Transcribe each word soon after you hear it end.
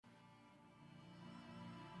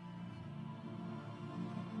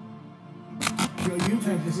you've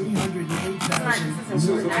had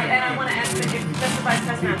 308,000. And I want to ask if Mr. Vice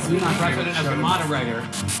President. Mr. President, as a moderator,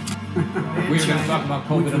 we're going to talk about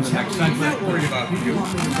COVID in the next segment. We're not worried about you.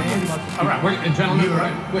 All right, gentlemen,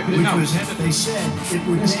 They said it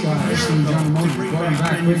would take a miracle to bring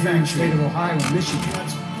back manufacturing. State of Ohio and Michigan.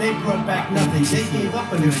 They brought back nothing. They gave up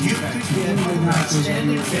on it. You could get an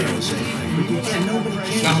outstanding fail-safe. And nobody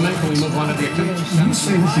can. Gentlemen, can we move on to the agenda? You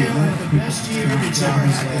say here that The best year it's ever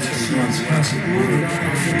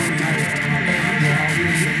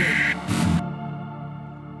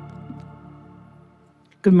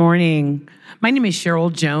Good morning. My name is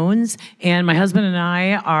Cheryl Jones, and my husband and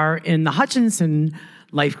I are in the Hutchinson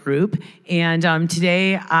Life Group. And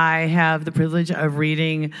today I have the privilege of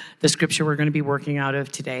reading the scripture we're going to be working out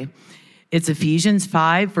of today. It's Ephesians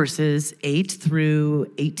 5, verses 8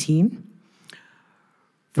 through 18.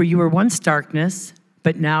 For you were once darkness,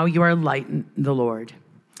 but now you are light in the Lord.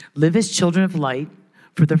 Live as children of light,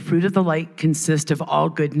 for the fruit of the light consists of all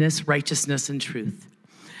goodness, righteousness, and truth.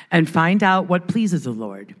 And find out what pleases the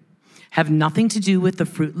Lord. Have nothing to do with the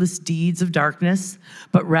fruitless deeds of darkness,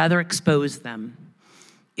 but rather expose them.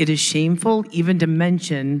 It is shameful even to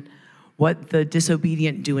mention what the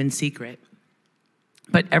disobedient do in secret.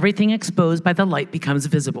 But everything exposed by the light becomes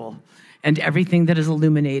visible, and everything that is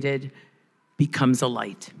illuminated becomes a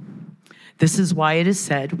light. This is why it is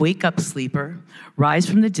said, "Wake up, sleeper, rise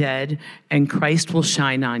from the dead, and Christ will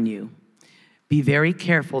shine on you." Be very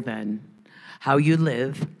careful then how you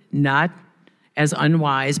live, not as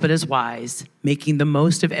unwise, but as wise, making the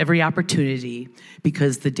most of every opportunity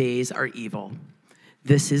because the days are evil.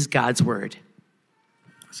 This is God's word.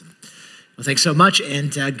 Awesome. Well, thanks so much,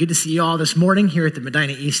 and good to see you all this morning here at the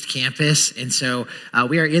Medina East campus. And so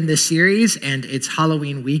we are in this series, and it's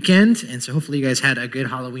Halloween weekend, and so hopefully you guys had a good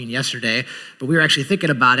Halloween yesterday. But we were actually thinking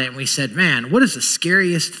about it, and we said, man, what is the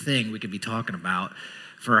scariest thing we could be talking about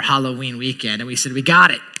for Halloween weekend? And we said, we got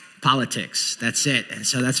it. Politics. That's it. And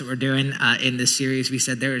so that's what we're doing in this series. We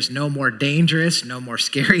said there is no more dangerous, no more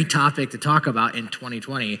scary topic to talk about in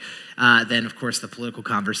 2020 than, of course, the political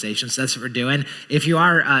conversation. So that's what we're doing. If you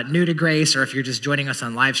are new to Grace, or if you're just joining us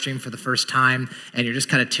on live stream for the first time and you're just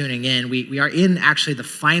kind of tuning in, we are in actually the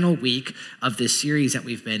final week of this series that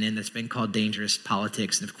we've been in that's been called Dangerous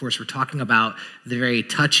Politics. And of course, we're talking about the very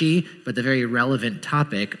touchy but the very relevant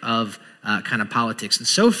topic of kind of politics. And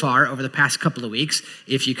so far, over the past couple of weeks,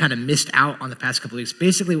 if you kind of missed out on the past couple of weeks,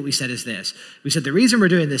 basically what we said is this. We said the reason we're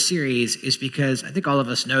doing this series is because, I think all of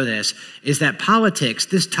us know this, is that politics,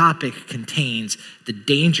 this topic contains the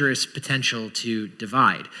dangerous potential to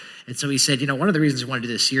divide. And so we said, one of the reasons we want to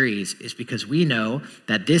do this series is because we know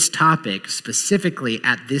that this topic, specifically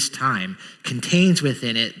at this time, contains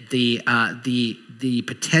within it the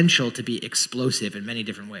potential to be explosive in many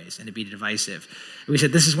different ways and to be divisive. And we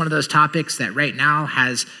said this is one of those topics that right now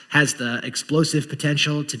has the explosive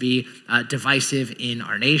potential to be divisive in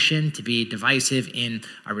our nation, to be divisive in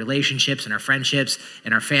our relationships and our friendships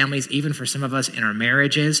and our families, even for some of us in our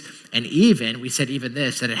marriages. And even, we said even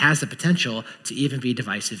this, that it has the potential to even be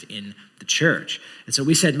divisive in the church. And so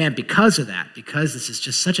we said, man, because of that, because this is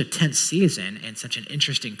just such a tense season and such an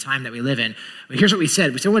interesting time that we live in, here's what we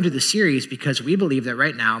said. We still want to do this series because we believe that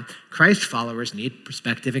right now, Christ followers need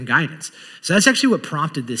perspective and guidance. So that's actually what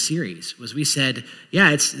prompted this series, was we said,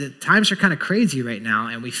 the times are kind of crazy right now,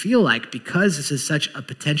 and we feel like because this is such a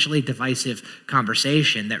potentially divisive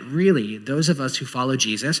conversation, that really those of us who follow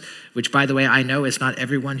Jesus, which by the way, I know is not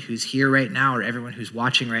everyone who's here right now or everyone who's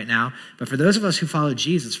watching right now, but for those of us who follow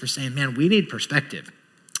Jesus, we're saying, man, we need perspective.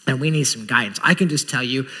 And we need some guidance. I can just tell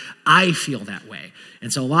you, I feel that way.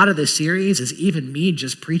 And so a lot of this series is even me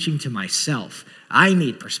just preaching to myself. I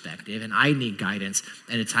need perspective and I need guidance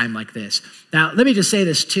at a time like this. Now, let me just say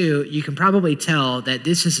this too. You can probably tell that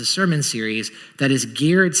this is a sermon series that is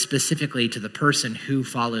geared specifically to the person who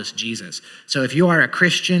follows Jesus. So if you are a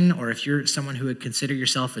Christian or if you're someone who would consider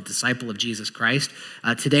yourself a disciple of Jesus Christ,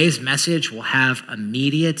 today's message will have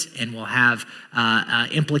immediate and will have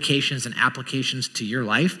implications and applications to your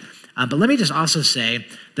life. But let me just also say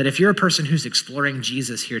that if you're a person who's exploring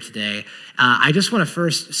Jesus here today, I just want to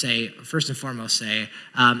first and foremost say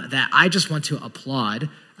that I just want to applaud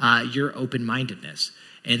your open-mindedness.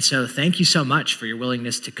 And so thank you so much for your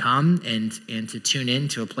willingness to come and to tune in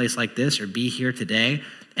to a place like this or be here today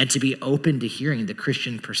and to be open to hearing the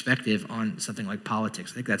Christian perspective on something like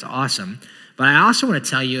politics. I think that's awesome. But I also want to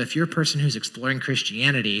tell you, if you're a person who's exploring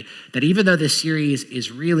Christianity, that even though this series is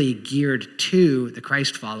really geared to the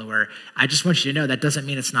Christ follower, I just want you to know that doesn't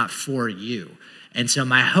mean it's not for you. And so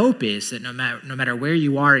my hope is that no matter where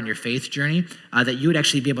you are in your faith journey, that you would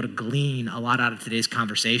actually be able to glean a lot out of today's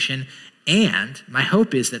conversation. And my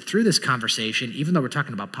hope is that through this conversation, even though we're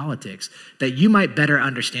talking about politics, that you might better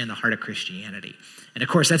understand the heart of Christianity. And of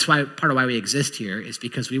course, that's why part of why we exist here is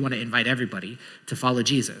because we want to invite everybody to follow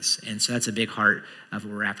Jesus. And so that's a big heart of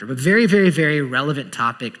what we're after. But very, very, very relevant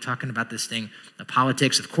topic, talking about this thing, the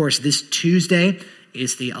politics. Of course, this Tuesday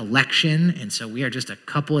is the election. And so we are just a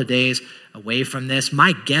couple of days away from this.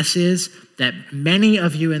 My guess is that many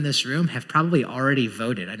of you in this room have probably already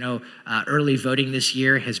voted. I know early voting this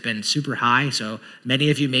year has been super high. So many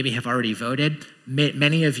of you maybe have already voted.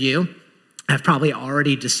 Many of you have probably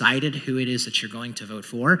already decided who it is that you're going to vote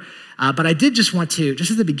for. But I did just want to,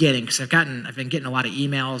 just at the beginning, because I've been getting a lot of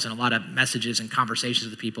emails and a lot of messages and conversations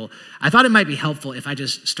with people. I thought it might be helpful if I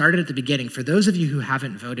just started at the beginning. For those of you who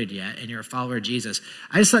haven't voted yet and you're a follower of Jesus,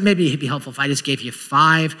 I just thought maybe it'd be helpful if I just gave you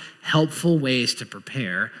 5 helpful ways to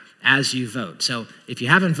prepare as you vote. So if you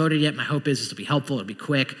haven't voted yet, my hope is this will be helpful, it'll be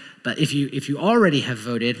quick. But if you already have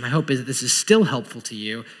voted, my hope is that this is still helpful to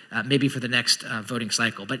you, maybe for the next voting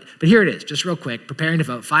cycle. But here it is, just real quick, preparing to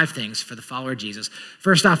vote, 5 things for the follower of Jesus.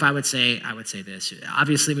 First off, I would say this.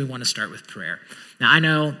 Obviously, we want to start with prayer. Now, I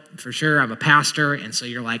know for sure I'm a pastor, and so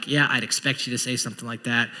you're like, yeah, I'd expect you to say something like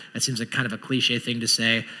that. That seems like kind of a cliche thing to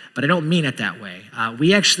say, but I don't mean it that way.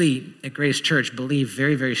 We actually, at Grace Church, believe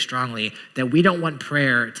very, very strongly that we don't want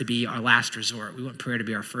prayer to be our last resort. We want prayer to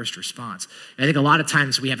be our first response. And I think a lot of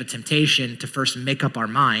times we have a temptation to first make up our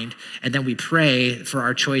mind, and then we pray for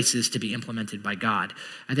our choices to be implemented by God.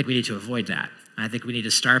 I think we need to avoid that. I think we need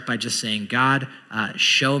to start by just saying, God,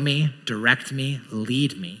 show me, direct me,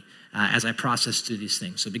 lead me as I process through these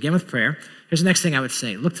things. So begin with prayer. Here's the next thing I would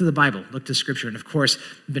say. Look to the Bible, look to Scripture. And of course,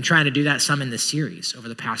 we've been trying to do that some in this series over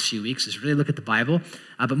the past few weeks, is really look at the Bible.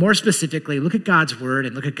 But more specifically, look at God's word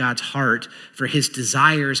and look at God's heart for his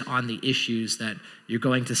desires on the issues that you're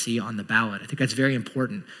going to see on the ballot. I think that's very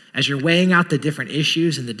important. As you're weighing out the different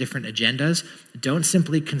issues and the different agendas, don't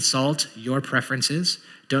simply consult your preferences.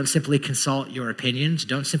 Don't simply consult your opinions.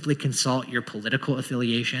 Don't simply consult your political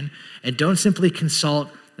affiliation. And don't simply consult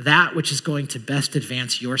that which is going to best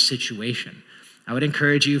advance your situation. I would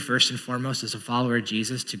encourage you, first and foremost, as a follower of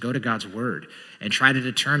Jesus, to go to God's word and try to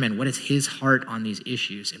determine what is his heart on these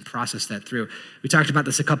issues and process that through. We talked about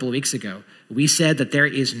this a couple of weeks ago. We said that there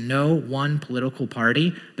is no one political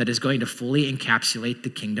party that is going to fully encapsulate the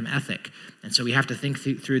kingdom ethic. And so we have to think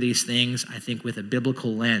through these things, I think, with a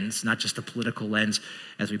biblical lens, not just a political lens,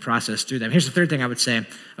 as we process through them. Here's the third thing I would say.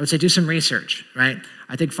 Do some research, right?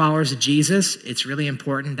 I think followers of Jesus, it's really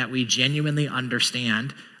important that we genuinely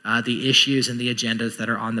understand the issues and the agendas that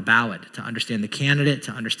are on the ballot, to understand the candidate,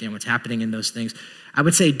 to understand what's happening in those things. I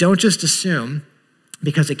would say don't just assume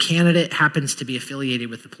because a candidate happens to be affiliated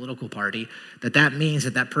with the political party, that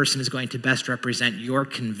means that person is going to best represent your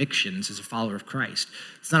convictions as a follower of Christ.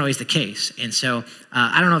 It's not always the case. And so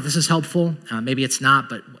I don't know if this is helpful. Maybe it's not,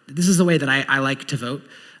 but this is the way that I like to vote.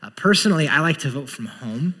 Personally, I like to vote from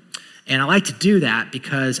home. And I like to do that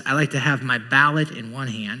because I like to have my ballot in one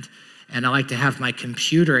hand and I like to have my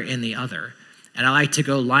computer in the other. And I like to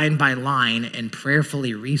go line by line and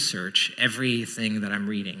prayerfully research everything that I'm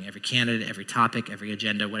reading, every candidate, every topic, every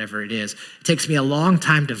agenda, whatever it is. It takes me a long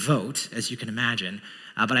time to vote, as you can imagine,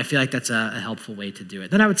 but I feel like that's a helpful way to do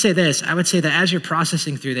it. Then I would say this. I would say that as you're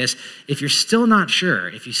processing through this, if you're still not sure,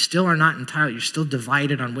 if you still are not entirely, you're still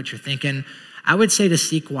divided on what you're thinking, I would say to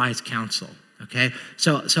seek wise counsel. Okay,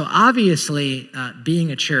 so obviously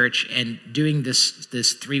being a church and doing this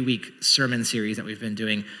 3-week sermon series that we've been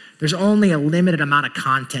doing, there's only a limited amount of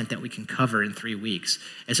content that we can cover in 3 weeks.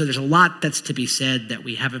 And so there's a lot that's to be said that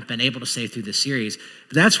we haven't been able to say through this series.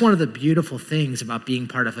 But that's one of the beautiful things about being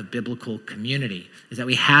part of a biblical community, is that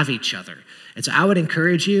we have each other. And so I would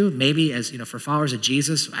encourage you, maybe as, for followers of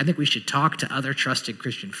Jesus, I think we should talk to other trusted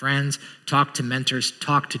Christian friends, talk to mentors,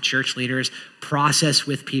 talk to church leaders, process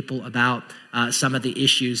with people about some of the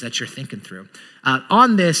issues that you're thinking through.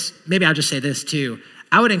 On this, maybe I'll just say this too.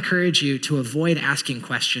 I would encourage you to avoid asking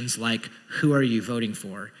questions like, who are you voting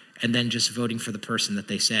for? And then just voting for the person that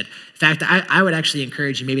they said. In fact, I would actually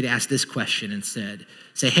encourage you maybe to ask this question instead.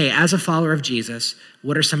 Say, hey, as a follower of Jesus,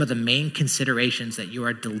 what are some of the main considerations that you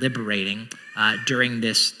are deliberating during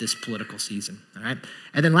this political season? All right.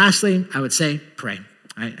 And then lastly, I would say pray.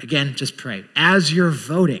 All right. Again, just pray. As you're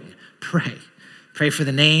voting, pray. Pray for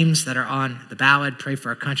the names that are on the ballot. Pray for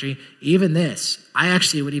our country. Even this, I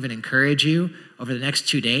actually would even encourage you over the next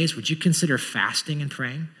 2 days, would you consider fasting and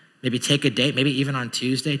praying? Maybe take a date, maybe even on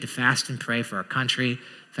Tuesday, to fast and pray for our country,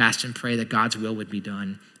 fast and pray that God's will would be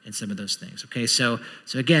done in some of those things, okay? So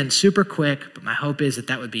again, super quick, but my hope is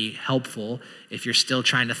that would be helpful if you're still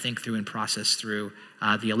trying to think through and process through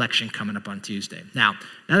the election coming up on Tuesday. Now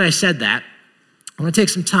that I said that, I want to take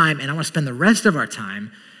some time and I want to spend the rest of our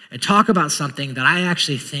time and talk about something that I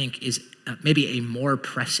actually think is maybe a more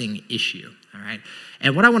pressing issue, all right?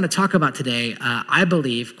 And what I want to talk about today, I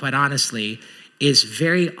believe, quite honestly, is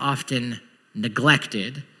very often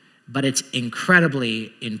neglected, but it's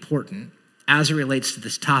incredibly important as it relates to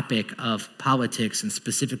this topic of politics and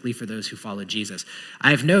specifically for those who follow Jesus.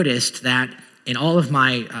 I've noticed that in all of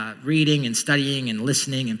my reading and studying and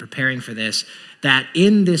listening and preparing for this, that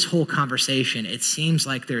in this whole conversation, it seems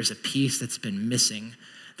like there's a piece that's been missing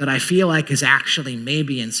that I feel like is actually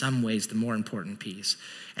maybe in some ways the more important piece.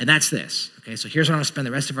 And that's this, okay? So here's what I'm gonna spend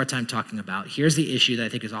the rest of our time talking about. Here's the issue that I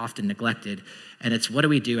think is often neglected, and it's what do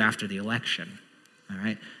we do after the election, all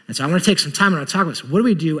right? And so I wanna take some time and I wanna talk about this. What do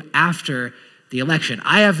we do after the election?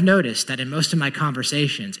 I have noticed that in most of my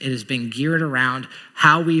conversations, it has been geared around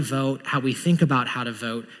how we vote, how we think about how to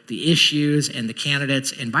vote, the issues and the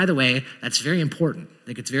candidates. And by the way, that's very important. I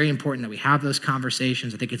think it's very important that we have those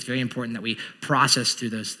conversations. I think it's very important that we process through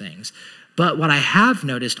those things. But what I have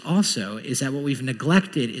noticed also is that what we've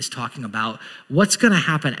neglected is talking about what's gonna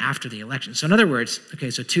happen after the election. So in other words, okay,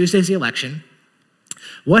 so Tuesday's the election.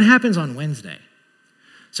 What happens on Wednesday?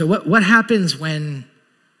 So what happens when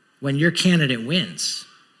your candidate wins?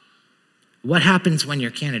 What happens when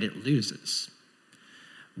your candidate loses?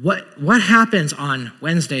 What happens on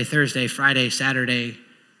Wednesday, Thursday, Friday, Saturday?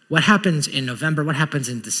 What happens in November? What happens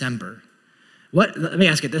in December? Let me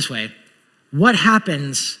ask it this way. What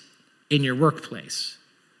happens in your workplace?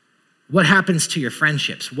 What happens to your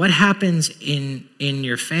friendships? What happens in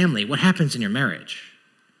your family? What happens in your marriage?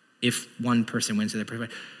 If one person wins the other person.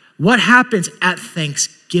 What happens at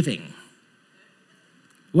Thanksgiving?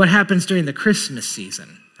 What happens during the Christmas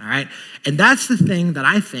season, all right? And that's the thing that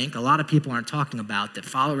I think a lot of people aren't talking about that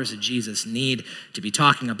followers of Jesus need to be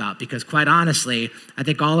talking about, because quite honestly, I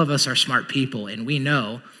think all of us are smart people and we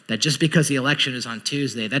know that just because the election is on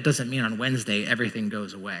Tuesday, that doesn't mean on Wednesday everything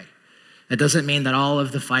goes away. That doesn't mean that all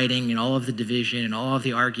of the fighting and all of the division and all of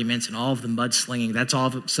the arguments and all of the mudslinging, that's all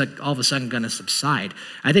of a sudden gonna subside.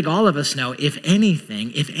 I think all of us know, if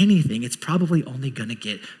anything, it's probably only gonna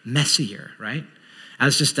get messier, right? I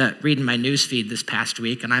was just reading my news feed this past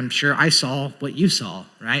week, and I'm sure I saw what you saw,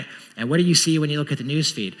 right? And what do you see when you look at the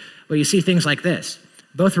news feed? Well, you see things like this.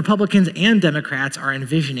 Both Republicans and Democrats are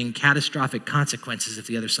envisioning catastrophic consequences if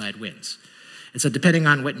the other side wins. And so depending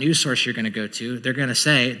on what news source you're going to go to, they're going to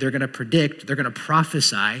say, they're going to predict, they're going to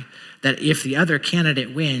prophesy that if the other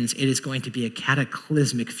candidate wins, it is going to be a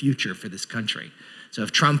cataclysmic future for this country. So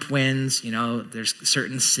if Trump wins, there's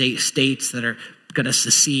certain states that are going to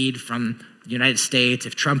secede from the United States.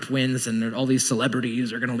 If Trump wins, then all these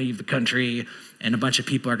celebrities are going to leave the country, and a bunch of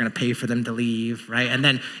people are going to pay for them to leave, right? And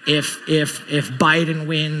then if Biden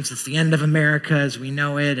wins, it's the end of America as we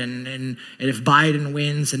know it. And if Biden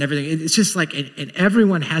wins and everything, it's just like, and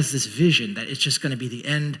everyone has this vision that it's just going to be the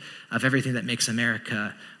end of everything that makes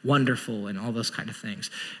America wonderful and all those kind of things.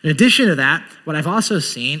 In addition to that, what I've also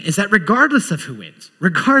seen is that regardless of who wins,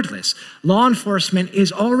 law enforcement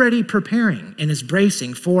is already preparing and is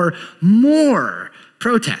bracing for more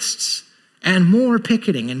protests and more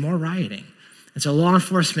picketing and more rioting. And so law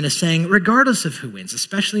enforcement is saying, regardless of who wins,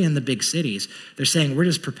 especially in the big cities, they're saying, we're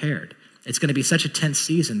just prepared. It's going to be such a tense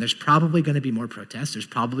season. There's probably going to be more protests. There's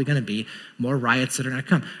probably going to be more riots that are going to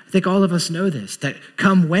come. I think all of us know this, that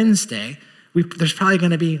come Wednesday, there's probably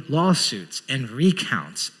going to be lawsuits and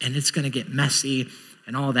recounts, and it's going to get messy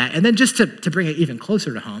and all that. And then just to bring it even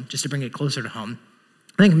closer to home,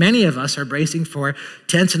 I think many of us are bracing for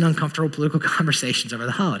tense and uncomfortable political conversations over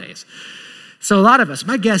the holidays. So a lot of us,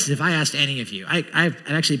 my guess is if I asked any of you, I've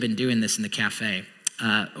actually been doing this in the cafe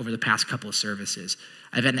over the past couple of services.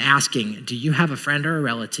 I've been asking, do you have a friend or a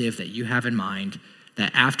relative that you have in mind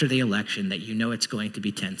that after the election that you know it's going to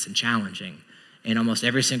be tense and challenging? And almost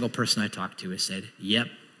every single person I talked to has said, yep,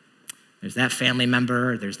 there's that family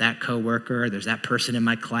member, there's that coworker, there's that person in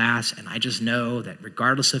my class, and I just know that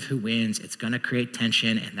regardless of who wins, it's gonna create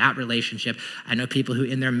tension in that relationship. I know people who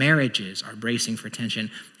in their marriages are bracing for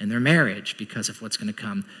tension in their marriage because of what's gonna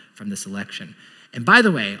come from this election. And by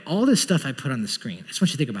the way, all this stuff I put on the screen, I just want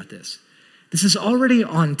you to think about this. This is already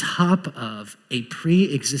on top of a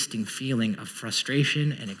pre-existing feeling of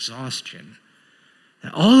frustration and exhaustion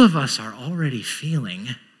that all of us are already feeling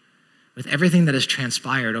with everything that has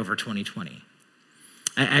transpired over 2020.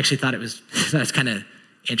 I actually thought that's kind of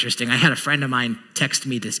interesting. I had a friend of mine text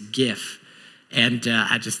me this GIF, And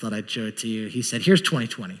I just thought I'd show it to you. He said, here's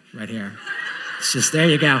 2020 right here. It's just, there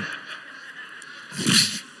you go.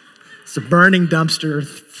 It's a burning dumpster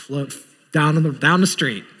float down the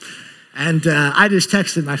street. And I just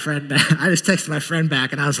texted my friend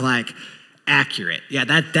back. And I was like, accurate. Yeah,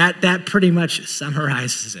 that pretty much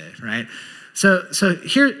summarizes it, right? So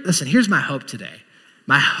here's my hope today.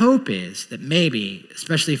 My hope is that maybe,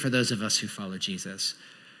 especially for those of us who follow Jesus,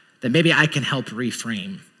 that maybe I can help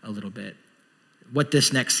reframe a little bit what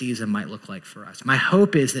this next season might look like for us. My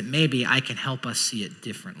hope is that maybe I can help us see it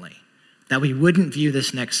differently, that we wouldn't view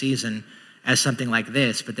this next season as something like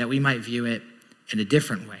this, but that we might view it in a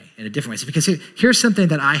different way. So because here's something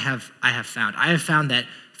that I have found. I have found that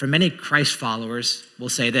for many Christ followers, we'll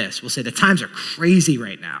say this. We'll say the times are crazy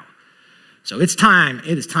right now. So it is time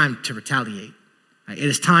to retaliate. It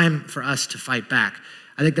is time for us to fight back.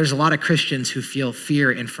 I think there's a lot of Christians who feel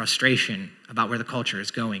fear and frustration about where the culture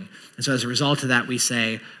is going. And so as a result of that, we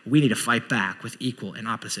say, we need to fight back with equal and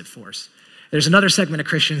opposite force. There's another segment of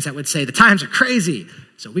Christians that would say, the times are crazy,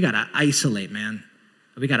 so we got to isolate, man.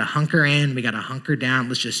 We got to hunker in, we got to hunker down.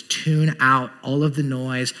 Let's just tune out all of the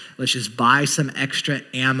noise. Let's just buy some extra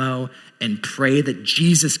ammo and pray that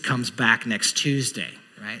Jesus comes back next Tuesday,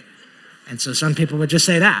 right? And so some people would just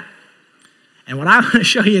say that. And what I want to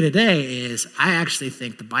show you today is I actually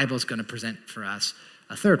think the Bible is going to present for us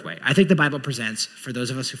a third way. I think the Bible presents, for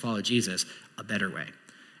those of us who follow Jesus, a better way.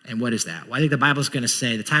 And what is that? Well, I think the Bible is going to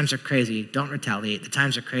say the times are crazy, don't retaliate. The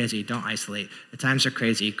times are crazy, don't isolate. The times are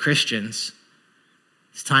crazy, Christians,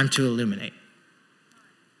 it's time to illuminate.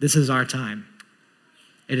 This is our time.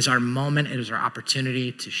 It is our moment. It is our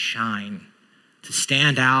opportunity to shine, to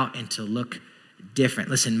stand out and to look different.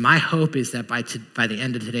 Listen, my hope is that by the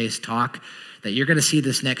end of today's talk, that you're going to see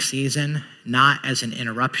this next season not as an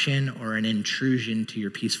interruption or an intrusion to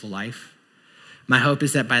your peaceful life. My hope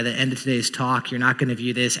is that by the end of today's talk, you're not going to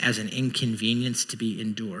view this as an inconvenience to be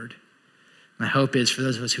endured. My hope is for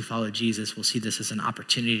those of us who follow Jesus, we'll see this as an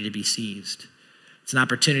opportunity to be seized. It's an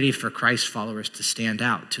opportunity for Christ followers to stand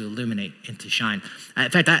out, to illuminate, and to shine.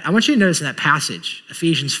 In fact, I want you to notice in that passage,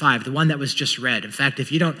 Ephesians 5, the one that was just read. In fact,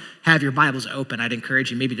 if you don't have your Bibles open, I'd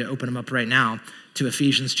encourage you maybe to open them up right now to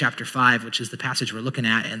Ephesians chapter 5, which is the passage we're looking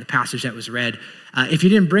at and the passage that was read. If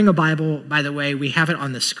you didn't bring a Bible, by the way, we have it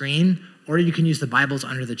on the screen, or you can use the Bibles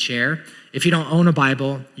under the chair. If you don't own a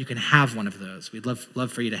Bible, you can have one of those. We'd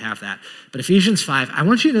love for you to have that. But Ephesians 5, I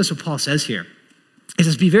want you to notice what Paul says here. He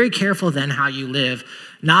says, be very careful then how you live,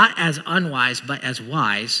 not as unwise, but as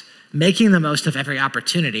wise, making the most of every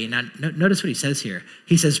opportunity. Now, notice what he says here.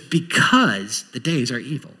 He says, because the days are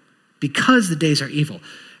evil. Because the days are evil.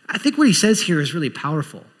 I think what he says here is really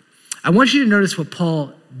powerful. I want you to notice what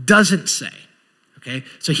Paul doesn't say, okay?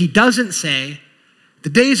 So he doesn't say, the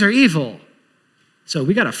days are evil, so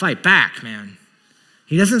we got to fight back, man.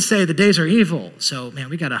 He doesn't say the days are evil, so, man,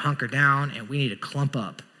 we got to hunker down and we need to clump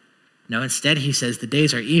up. No, instead he says the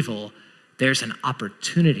days are evil. There's an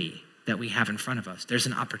opportunity that we have in front of us. There's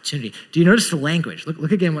an opportunity. Do you notice the language?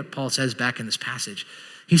 Look again what Paul says back in this passage.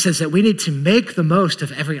 He says that we need to make the most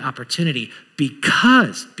of every opportunity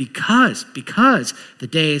because the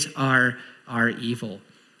days are evil.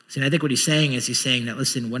 See, and I think what he's saying is that,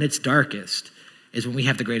 listen, when it's darkest is when we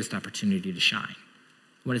have the greatest opportunity to shine.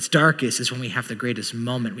 When it's darkest is when we have the greatest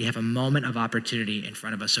moment. We have a moment of opportunity in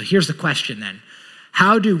front of us. So here's the question then.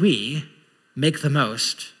 How do we make the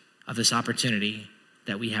most of this opportunity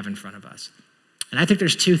that we have in front of us? And I think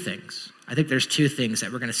there's two things. I think there's two things that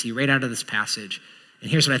we're going to see right out of this passage. And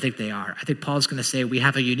here's what I think they are. I think Paul's going to say we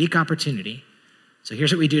have a unique opportunity. So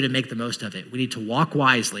here's what we do to make the most of it. We need to walk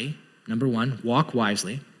wisely. Number one, walk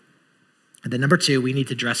wisely. And then number two, we need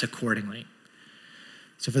to dress accordingly.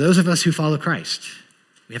 So for those of us who follow Christ,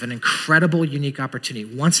 we have an incredible, unique opportunity,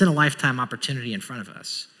 once in a lifetime opportunity in front of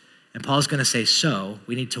us. And Paul's going to say, so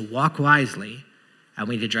we need to walk wisely and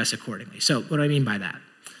we need to dress accordingly. So what do I mean by that?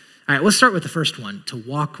 All right, let's start with the first one, to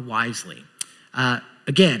walk wisely.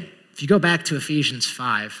 Again, if you go back to Ephesians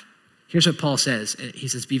 5, here's what Paul says. He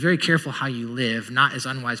says, be very careful how you live, not as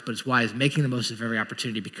unwise, but as wise, making the most of every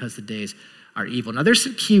opportunity because the days are evil. Now, there's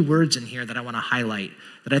some key words in here that I want to highlight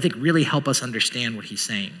that I think really help us understand what he's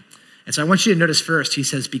saying. And so I want you to notice first, he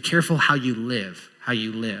says, be careful how you live,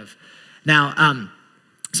 Now,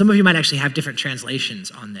 some of you might actually have different translations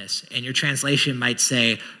on this, and your translation might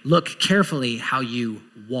say, look carefully how you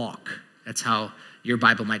walk. That's how your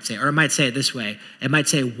Bible might say, or it might say it this way. It might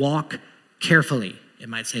say, walk carefully. It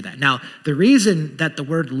might say that. Now, the reason that the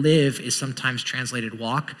word live is sometimes translated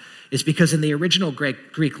walk is because in the original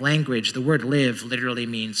Greek language, the word live literally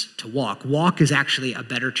means to walk. Walk is actually a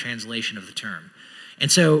better translation of the term.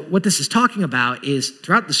 And so what this is talking about is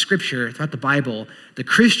throughout the scripture, throughout the Bible, the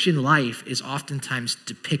Christian life is oftentimes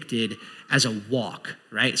depicted as a walk,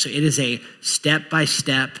 right? So it is a step by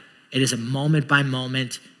step, it is a moment by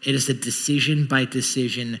moment, it is a decision by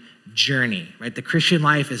decision journey, right? The Christian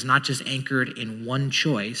life is not just anchored in one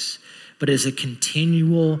choice, but is a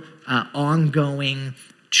continual, ongoing,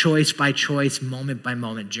 choice by choice, moment by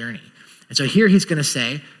moment journey. And so here he's going to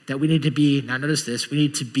say that we need to be, now notice this, we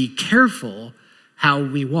need to be careful how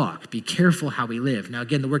we walk, be careful how we live. Now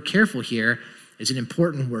again, the word careful here is an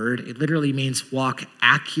important word. It literally means walk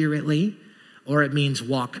accurately, or it means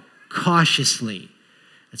walk cautiously.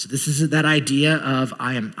 And so this is that idea of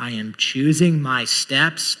I am choosing my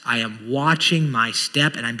steps, I am watching my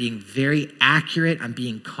step, and I'm being very accurate, I'm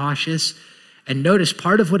being cautious. And notice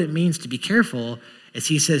part of what it means to be careful is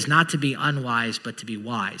he says not to be unwise, but to be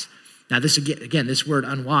wise. Now this again, this word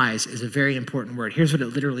unwise is a very important word. Here's what it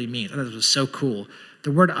literally means. I thought this was so cool.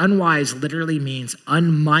 The word unwise literally means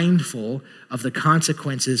unmindful of the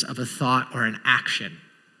consequences of a thought or an action.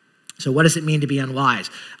 So what does it mean to be unwise?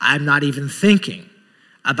 I'm not even thinking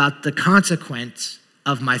about the consequence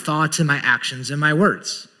of my thoughts and my actions and my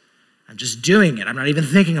words. I'm just doing it. I'm not even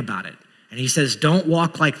thinking about it. And he says, don't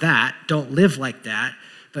walk like that. Don't live like that.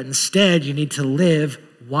 But instead, you need to live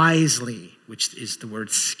wisely, which is the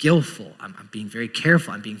word skillful. I'm being very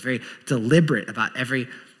careful. I'm being very deliberate about every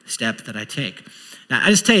step that I take. Now, I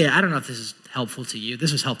just tell you, I don't know if this is helpful to you.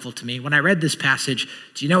 This was helpful to me. When I read this passage,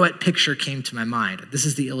 do you know what picture came to my mind? This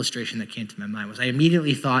is the illustration that came to my mind. Was I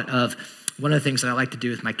immediately thought of one of the things that I like to do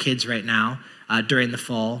with my kids right now during the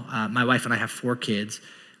fall. My wife and I have 4 kids.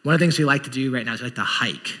 One of the things we like to do right now is we like to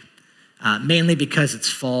hike, mainly because it's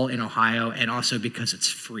fall in Ohio and also because it's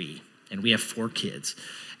free, and we have 4 kids.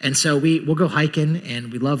 And so we'll go hiking,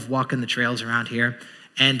 and we love walking the trails around here.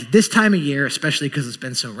 And this time of year, especially because it's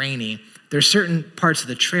been so rainy, there's certain parts of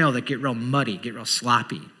the trail that get real muddy, get real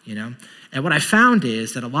sloppy, you know? And what I found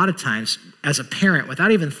is that a lot of times, as a parent,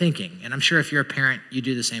 without even thinking, and I'm sure if you're a parent, you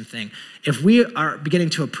do the same thing, if we are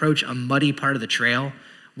beginning to approach a muddy part of the trail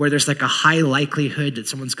where there's like a high likelihood that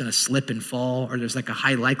someone's gonna slip and fall, or there's like a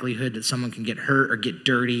high likelihood that someone can get hurt or get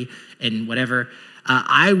dirty and whatever,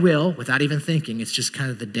 I will, without even thinking, it's just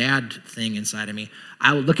kind of the dad thing inside of me,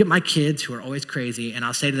 I will look at my kids who are always crazy and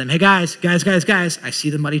I'll say to them, hey guys, I see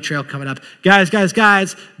the muddy trail coming up. Guys,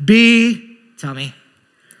 tell me,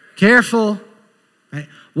 careful, right?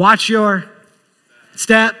 Watch your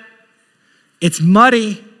step. It's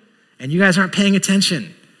muddy and you guys aren't paying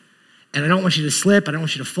attention. And I don't want you to slip, I don't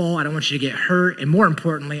want you to fall, I don't want you to get hurt, and more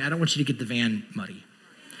importantly, I don't want you to get the van muddy.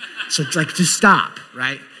 So it's like, just stop,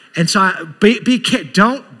 right? And so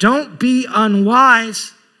don't be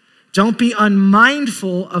unwise. Don't be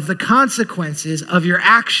unmindful of the consequences of your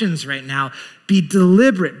actions right now. Be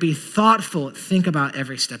deliberate, be thoughtful, think about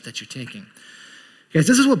every step that you're taking. Guys,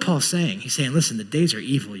 this is what Paul's saying. He's saying, listen, the days are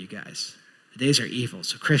evil, you guys. The days are evil.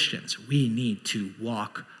 So Christians, we need to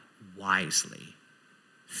walk wisely.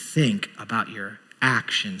 Think about your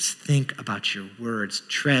actions. Think about your words.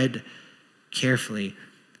 Tread carefully.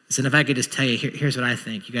 And if I could just tell you, here's what I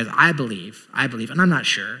think. You guys, I believe, and I'm not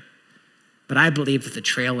sure, but I believe that the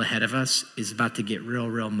trail ahead of us is about to get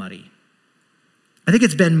real muddy. I think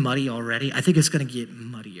it's been muddy already. I think it's going to get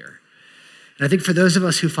muddier. And I think for those of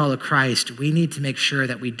us who follow Christ, we need to make sure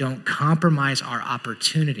that we don't compromise our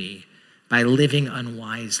opportunity by living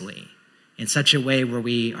unwisely in such a way where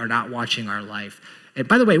we are not watching our life. And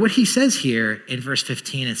by the way, what he says here in verse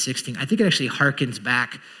 15 and 16, I think it actually harkens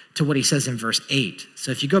back to what he says in verse 8.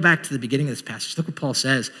 So if you go back to the beginning of this passage, look what Paul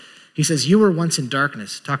says. He says, you were once in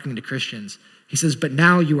darkness, talking to Christians. He says, but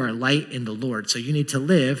now you are light in the Lord. So you need to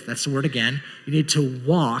live, that's the word again, you need to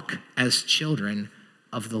walk as children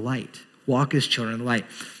of the light. Walk as children of the light.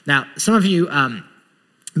 Now, some of you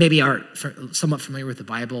maybe are somewhat familiar with the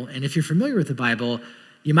Bible. And if you're familiar with the Bible,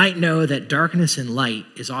 you might know that darkness and light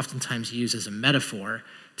is oftentimes used as a metaphor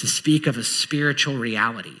to speak of a spiritual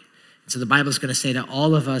reality. So the Bible is going to say that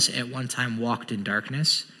all of us at one time walked in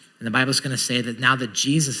darkness. And the Bible is going to say that now that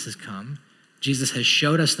Jesus has come, Jesus has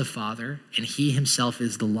showed us the Father, and he himself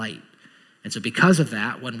is the light. And so because of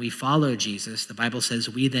that, when we follow Jesus, the Bible says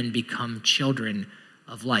we then become children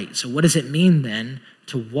of light. So what does it mean then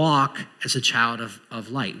to walk as a child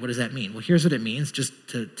of light? What does that mean? Well, here's what it means, just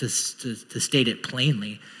to state it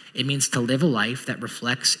plainly. It means to live a life that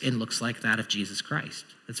reflects and looks like that of Jesus Christ.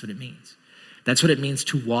 That's what it means. That's what it means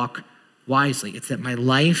to walk wisely. It's that my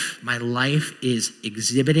life is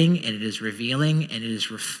exhibiting and it is revealing and it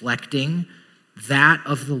is reflecting that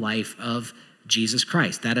of the life of Jesus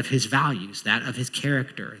Christ, that of his values, that of his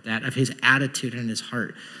character, that of his attitude and his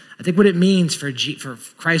heart. I think what it means for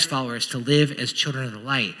Christ followers to live as children of the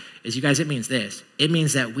light is, you guys, it means this. It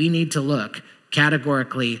means that we need to look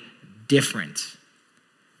categorically different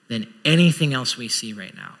than anything else we see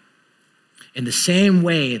right now. In the same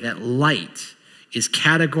way that light is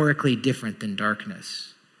categorically different than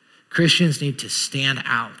darkness, Christians need to stand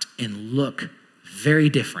out and look very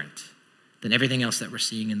different than everything else that we're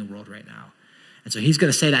seeing in the world right now. And so he's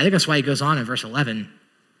going to say that. I think that's why he goes on in verse 11.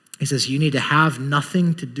 He says, you need to have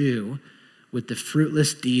nothing to do with the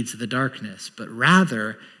fruitless deeds of the darkness, but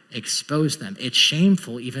rather expose them. It's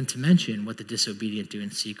shameful even to mention what the disobedient do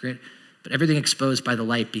in secret, but everything exposed by the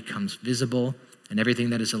light becomes visible, and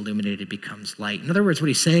everything that is illuminated becomes light. In other words, what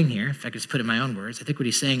he's saying here, if I could just put it in my own words, I think what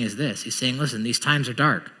he's saying is this. He's saying, listen, these times are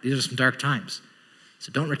dark. These are some dark times.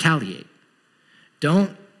 So don't retaliate.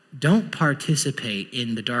 Don't participate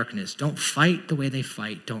in the darkness. Don't fight the way they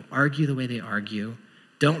fight. Don't argue the way they argue.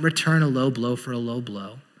 Don't return a low blow for a low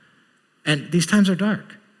blow. And these times are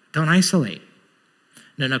dark. Don't isolate.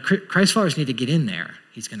 No, Christ followers need to get in there,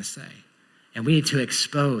 he's going to say. And we need to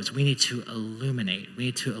expose, we need to illuminate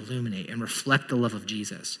and reflect the love of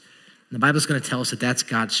Jesus. And the Bible's going to tell us that that's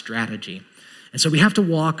God's strategy. And so we have to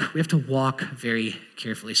walk very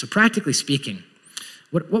carefully. So practically speaking,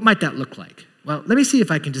 what might that look like? Well, let me see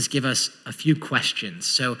if I can just give us a few questions.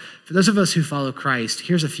 So for those of us who follow Christ,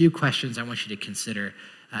 here's a few questions I want you to consider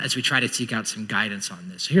as we try to seek out some guidance on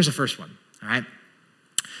this. So here's the first one, all right?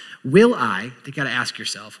 You got to ask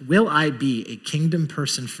yourself, will I be a kingdom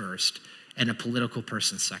person first and a political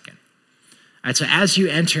person second? All right, so as you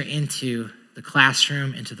enter into the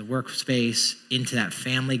classroom, into the workspace, into that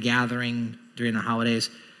family gathering during the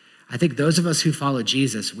holidays, I think those of us who follow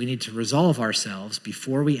Jesus, we need to resolve ourselves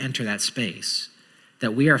before we enter that space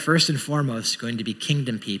that we are first and foremost going to be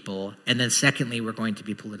kingdom people, and then secondly, we're going to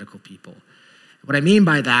be political people. What I mean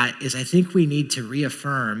by that is I think we need to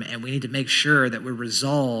reaffirm and we need to make sure that we're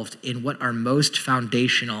resolved in what our most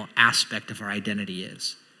foundational aspect of our identity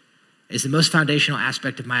is. Is the most foundational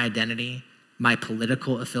aspect of my identity my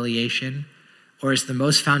political affiliation, or is the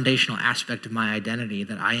most foundational aspect of my identity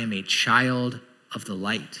that I am a child of the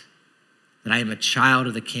light, that I am a child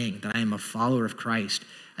of the King, that I am a follower of Christ?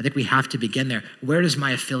 I think we have to begin there. Where does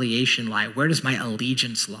my affiliation lie? Where does my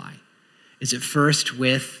allegiance lie? Is it first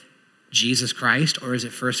with Jesus Christ, or is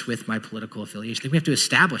it first with my political affiliation? I think we have to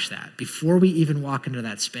establish that before we even walk into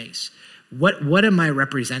that space. What am I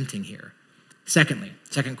representing here? Secondly,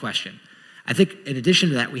 second question. I think in addition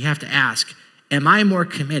to that, we have to ask, am I more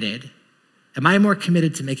committed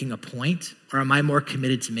to making a point, or am I more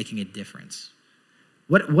committed to making a difference?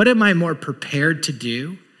 What am I more prepared to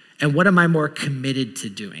do, and what am I more committed to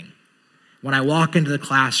doing? When I walk into the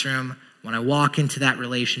classroom, when I walk into that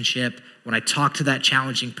relationship, when I talk to that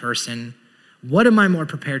challenging person, what am I more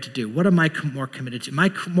prepared to do? What am I more committed to? Am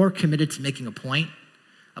I more committed to making a point,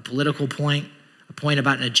 a political point, a point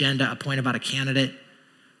about an agenda, a point about a candidate?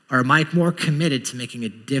 Or am I more committed to making a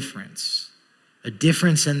difference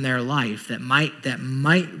in their life that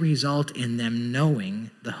might result in them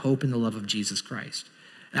knowing the hope and the love of Jesus Christ?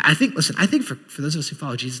 I think for those of us who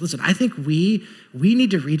follow Jesus, I think we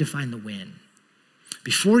need to redefine the win.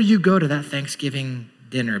 Before you go to that Thanksgiving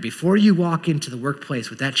dinner, before you walk into the workplace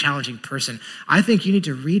with that challenging person, I think you need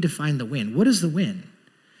to redefine the win. What is the win?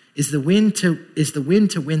 Is the win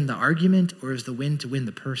to win the argument, or is the win to win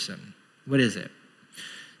the person? What is it?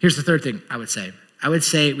 Here's the third thing I would say. I would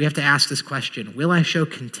say we have to ask this question: will I show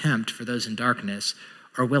contempt for those in darkness,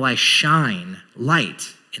 or will I shine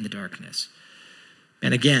light in the darkness?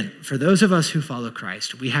 And again, for those of us who follow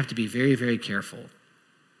Christ, we have to be very, very careful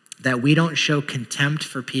that we don't show contempt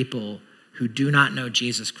for people who do not know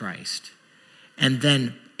Jesus Christ and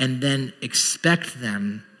then expect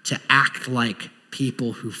them to act like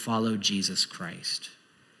people who follow Jesus Christ.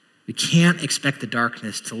 We can't expect the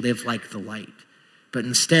darkness to live like the light, but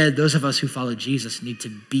instead, those of us who follow Jesus need to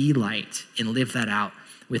be light and live that out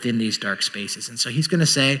within these dark spaces. And so he's going to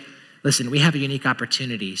say, listen, we have a unique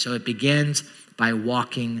opportunity. So it begins by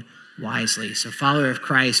walking wisely. So follower of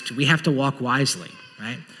Christ, we have to walk wisely,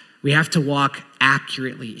 right? We have to walk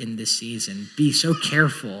accurately in this season. Be so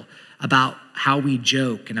careful about how we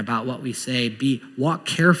joke and about what we say. Walk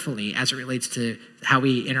carefully as it relates to how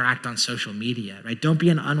we interact on social media, right? Don't be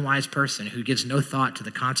an unwise person who gives no thought to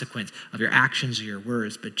the consequence of your actions or your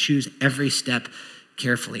words, but choose every step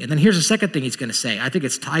carefully. And then here's the second thing he's going to say. I think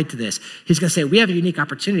it's tied to this. He's going to say, we have a unique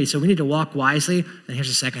opportunity, so we need to walk wisely. And here's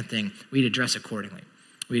the second thing. We need to dress accordingly.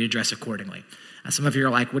 Some of you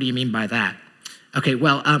are like, what do you mean by that? Okay,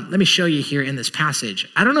 well, let me show you here in this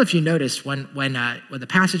passage. I don't know if you noticed when the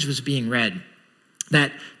passage was being read,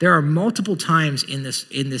 that there are multiple times in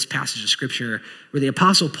this passage of scripture where the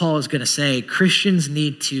Apostle Paul is going to say Christians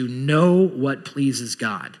need to know what pleases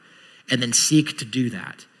God and then seek to do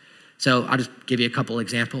that. So I'll just give you a couple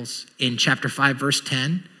examples. In chapter 5, verse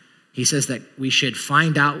 10, he says that we should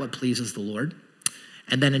find out what pleases the Lord.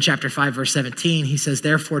 And then in chapter 5, verse 17, he says,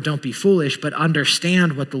 therefore, don't be foolish, but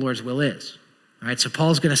understand what the Lord's will is. All right, so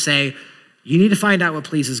Paul's going to say, you need to find out what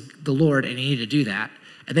pleases the Lord, and you need to do that.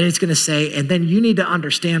 And then he's going to say, and then you need to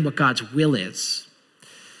understand what God's will is.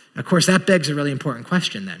 Of course, that begs a really important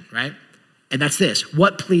question then, right? And that's this: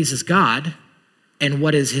 what pleases God and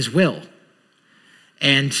what is his will?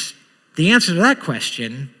 And the answer to that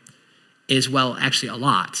question is, well, actually a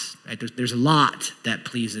lot. Right? There's a lot that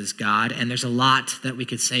pleases God, and there's a lot that we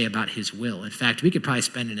could say about his will. In fact, we could probably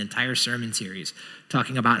spend an entire sermon series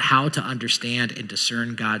talking about how to understand and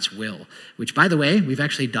discern God's will, which, by the way, we've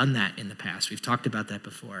actually done that in the past. We've talked about that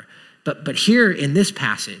before. But here in this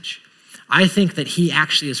passage, I think that he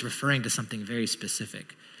actually is referring to something very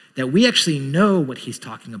specific, that we actually know what he's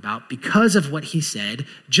talking about because of what he said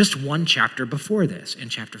just one chapter before this, in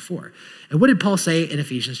chapter 4. And what did Paul say in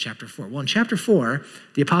Ephesians chapter 4? Well, in chapter 4,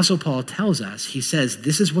 the Apostle Paul tells us, he says,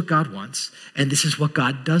 this is what God wants, and this is what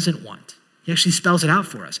God doesn't want. He actually spells it out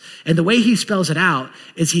for us. And the way he spells it out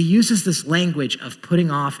is he uses this language of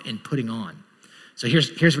putting off and putting on. So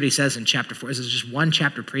here's what he says in chapter 4. This is just one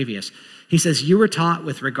chapter previous. He says, you were taught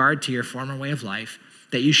with regard to your former way of life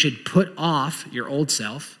that you should put off your old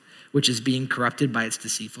self, which is being corrupted by its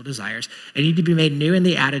deceitful desires, and you need to be made new in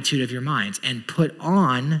the attitude of your minds, and put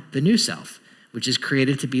on the new self, which is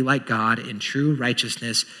created to be like God in true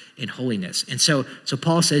righteousness and holiness. And so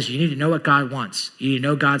Paul says you need to know what God wants. You need to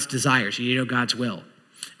know God's desires. You need to know God's will.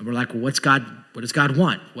 And we're like, well, what does God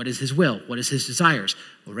want? What is his will? What is his desires?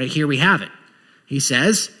 Well, right here we have it. He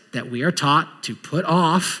says that we are taught to put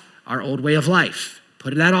off our old way of life,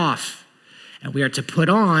 put that off, and we are to put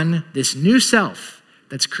on this new self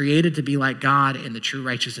that's created to be like God in the true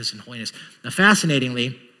righteousness and holiness. Now,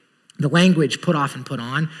 fascinatingly, the language put off and put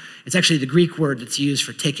on, it's actually the Greek word that's used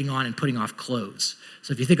for taking on and putting off clothes.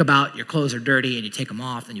 So if you think about your clothes are dirty and you take them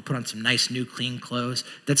off and you put on some nice new clean clothes,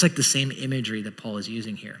 that's like the same imagery that Paul is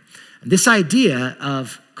using here. And this idea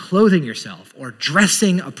of clothing yourself or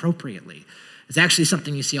dressing appropriately is actually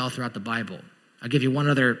something you see all throughout the Bible. I'll give you one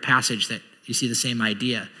other passage that you see the same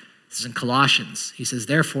idea. This is in Colossians. He says,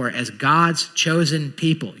 therefore, as God's chosen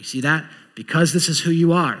people, you see that? Because this is who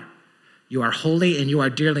you are holy and you are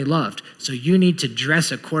dearly loved. So you need to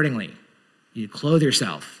dress accordingly. You clothe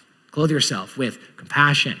yourself with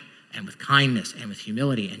compassion and with kindness and with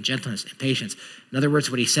humility and gentleness and patience. In other words,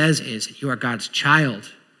 what he says is you are God's child.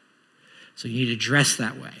 So you need to dress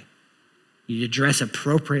that way. You need to dress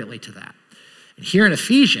appropriately to that. And here in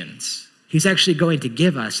Ephesians, he's actually going to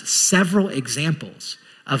give us several examples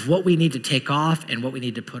of what we need to take off and what we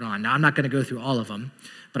need to put on. Now, I'm not going to go through all of them,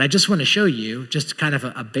 but I just want to show you just kind of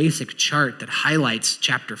a basic chart that highlights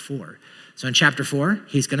chapter 4. So in chapter 4,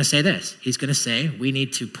 he's going to say this. He's going to say we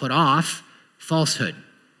need to put off falsehood,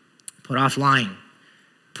 put off lying,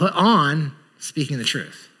 put on speaking the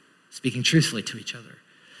truth, speaking truthfully to each other.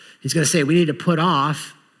 He's going to say we need to put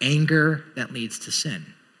off anger that leads to sin,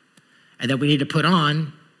 and that we need to put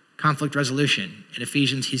on conflict resolution. In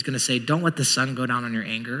Ephesians, he's going to say, don't let the sun go down on your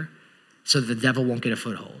anger so that the devil won't get a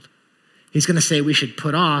foothold. He's going to say we should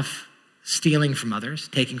put off stealing from others,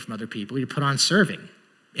 taking from other people. We need to put on serving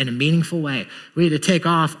in a meaningful way. We need to take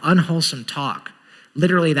off unwholesome talk.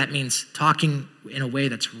 Literally, that means talking in a way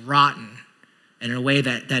that's rotten and in a way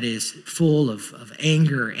that is full of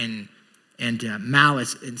anger and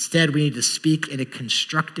malice. Instead, we need to speak in a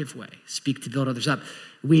constructive way, speak to build others up.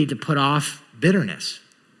 We need to put off bitterness.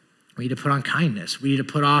 We need to put on kindness. We need to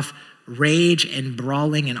put off rage and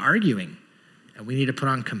brawling and arguing. And we need to put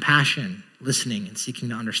on compassion, listening and seeking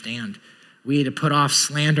to understand. We need to put off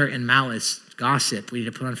slander and malice, gossip. We need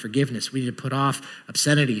to put on forgiveness. We need to put off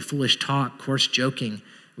obscenity, foolish talk, coarse joking.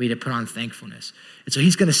 We need to put on thankfulness. And so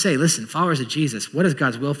he's going to say, listen, followers of Jesus, what is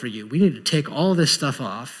God's will for you? We need to take all this stuff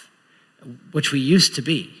off, which we used to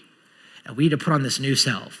be. And we need to put on this new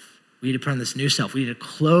self. We need to put on this new self. We need to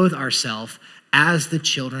clothe ourselves as the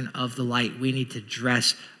children of the light. We need to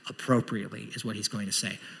dress appropriately, is what he's going to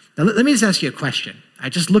say. Now, let me just ask you a question.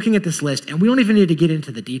 Just looking at this list, and we don't even need to get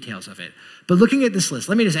into the details of it, but looking at this list,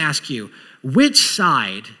 let me just ask you, which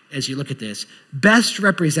side, as you look at this, best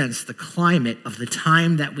represents the climate of the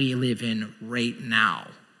time that we live in right now?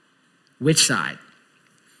 Which side?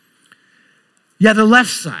 Yeah, the left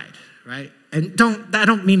side, right? And I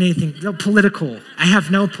don't mean anything, no political. I have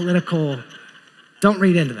no political, don't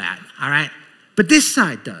read into that, all right? But this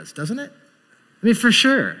side does, doesn't it? I mean, for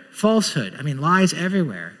sure. Falsehood. I mean, lies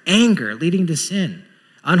everywhere. Anger leading to sin.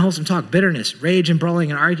 Unwholesome talk, bitterness, rage and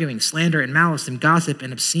brawling and arguing, slander and malice and gossip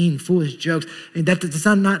and obscene, foolish jokes. I mean, does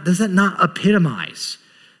that not epitomize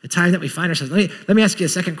the time that we find ourselves? Let me ask you a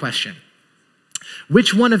second question.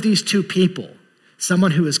 Which one of these two people,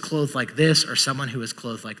 someone who is clothed like this or someone who is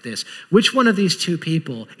clothed like this, which one of these two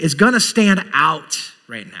people is going to stand out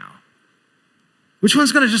right now? Which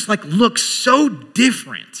one's going to just like look so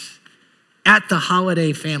different at the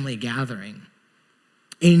holiday family gathering,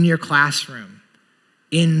 in your classroom,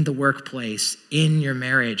 in the workplace, in your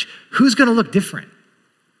marriage? Who's going to look different?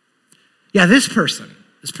 Yeah, this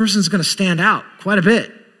person's going to stand out quite a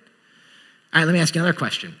bit. All right, let me ask you another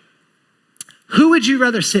question. Who would you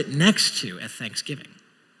rather sit next to at Thanksgiving?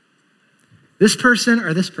 This person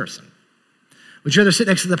or this person? Would you rather sit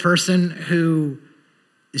next to the person who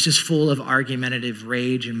is just full of argumentative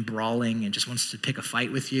rage and brawling and just wants to pick a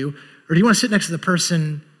fight with you? Or do you want to sit next to the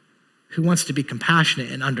person who wants to be compassionate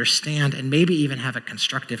and understand and maybe even have a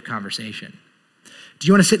constructive conversation? Do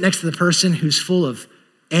you want to sit next to the person who's full of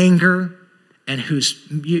anger and who's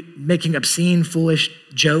making obscene, foolish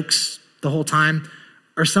jokes the whole time?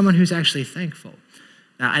 Or someone who's actually thankful?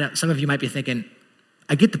 Now, I know some of you might be thinking,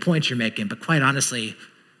 I get the point you're making, but quite honestly,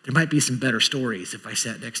 there might be some better stories if I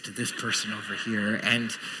sat next to this person over here.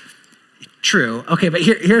 And true. Okay, but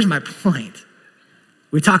here's my point.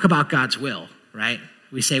 We talk about God's will, right?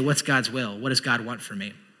 We say, what's God's will? What does God want for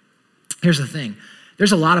me? Here's the thing.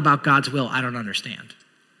 There's a lot about God's will I don't understand.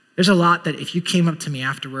 There's a lot that if you came up to me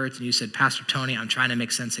afterwards and you said, Pastor Tony, I'm trying to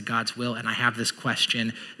make sense of God's will and I have this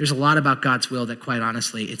question. There's a lot about God's will that quite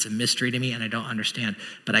honestly, it's a mystery to me and I don't understand.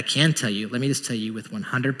 But I can tell you, let me just tell you with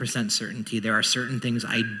 100% certainty, there are certain things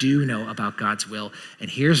I do know about God's will.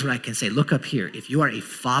 And here's what I can say. Look up here. If you are a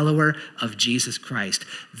follower of Jesus Christ,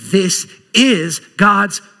 this is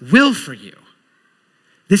God's will for you.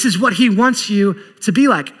 This is what he wants you to be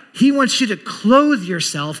like. He wants you to clothe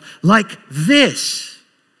yourself like this.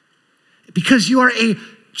 Because you are a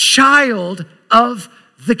child of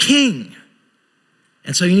the King.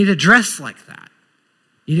 And so you need to dress like that.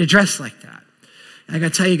 You need to dress like that. And I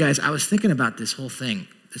got to tell you guys, I was thinking about this whole thing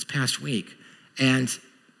this past week. And,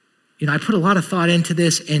 I put a lot of thought into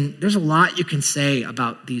this. And there's a lot you can say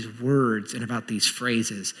about these words and about these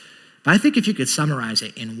phrases. But I think if you could summarize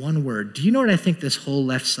it in one word, do you know what I think this whole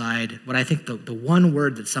left side, what I think the one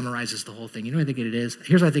word that summarizes the whole thing, you know what I think it is?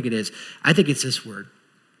 Here's what I think it is. I think it's this word.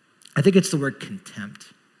 I think it's the word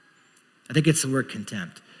contempt. I think it's the word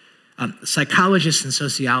contempt. Psychologists and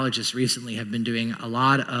sociologists recently have been doing a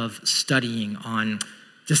lot of studying on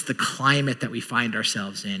just the climate that we find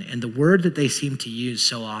ourselves in. And the word that they seem to use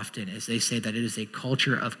so often is they say that it is a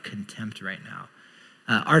culture of contempt right now.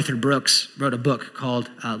 Arthur Brooks wrote a book called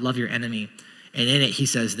Love Your Enemy. And in it, he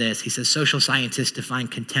says this. He says, social scientists define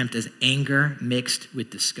contempt as anger mixed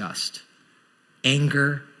with disgust.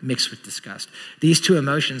 Anger mixed with disgust. These two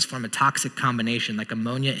emotions form a toxic combination like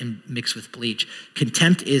ammonia mixed with bleach.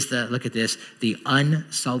 Contempt is the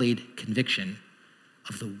unsullied conviction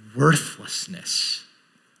of the worthlessness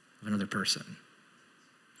of another person.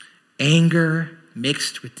 Anger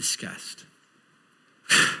mixed with disgust.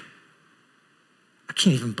 I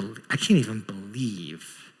can't even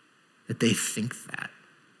believe that they think that.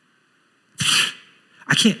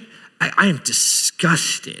 I am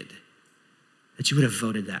disgusted that you would have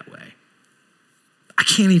voted that way. I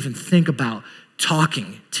can't even think about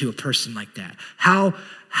talking to a person like that. How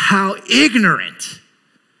ignorant.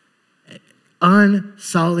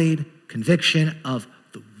 Unsullied conviction of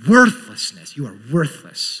the worthlessness. You are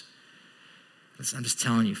worthless. Listen, I'm just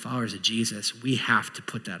telling you, followers of Jesus, we have to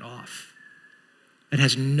put that off. It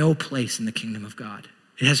has no place in the kingdom of God.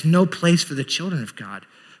 It has no place for the children of God,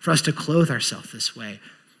 for us to clothe ourselves this way.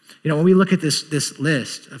 When we look at this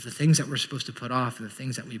list of the things that we're supposed to put off and the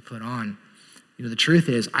things that we put on, the truth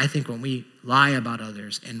is, I think when we lie about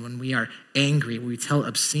others and when we are angry, when we tell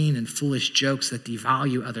obscene and foolish jokes that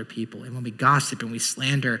devalue other people, and when we gossip and we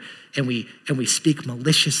slander and we speak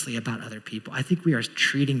maliciously about other people, I think we are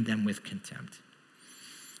treating them with contempt.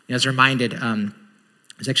 I was reminded,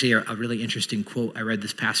 there's actually a really interesting quote I read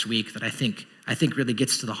this past week that I think really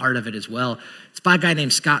gets to the heart of it as well. It's by a guy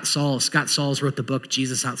named Scott Sauls. Scott Sauls wrote the book,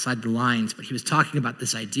 Jesus Outside the Lines, but he was talking about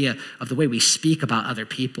this idea of the way we speak about other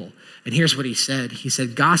people. And here's what he said. He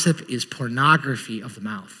said, gossip is pornography of the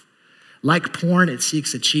mouth. Like porn, it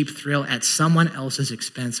seeks a cheap thrill at someone else's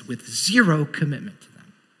expense with zero commitment to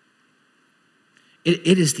them.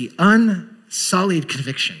 It is the unsullied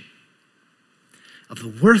conviction of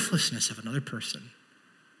the worthlessness of another person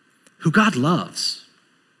who God loves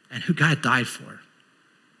and who God died for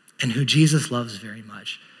and who Jesus loves very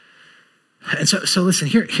much. And so listen,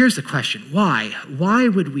 here's the question. Why? Why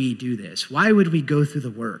would we do this? Why would we go through the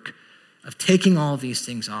work of taking all of these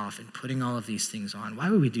things off and putting all of these things on? Why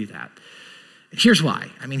would we do that? Here's why.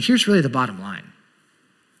 I mean, here's really the bottom line.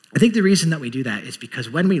 I think the reason that we do that is because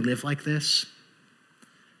when we live like this,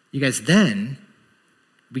 you guys, then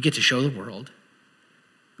we get to show the world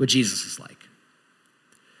what Jesus is like.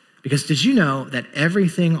 Because did you know that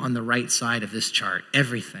everything on the right side of this chart,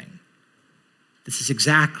 everything, this is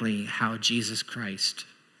exactly how Jesus Christ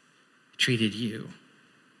treated you.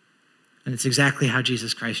 And it's exactly how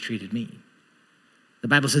Jesus Christ treated me. The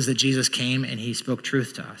Bible says that Jesus came and he spoke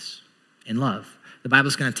truth to us in love. The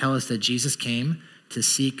Bible's going to tell us that Jesus came to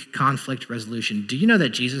seek conflict resolution. Do you know that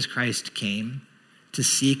Jesus Christ came to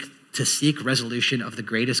seek resolution of the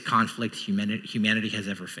greatest conflict humanity has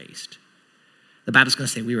ever faced? The Bible's going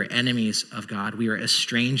to say we were enemies of God. We were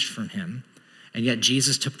estranged from him. And yet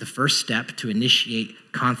Jesus took the first step to initiate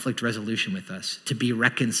conflict resolution with us, to be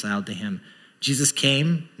reconciled to him. Jesus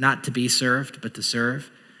came not to be served, but to serve.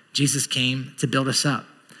 Jesus came to build us up.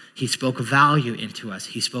 He spoke value into us.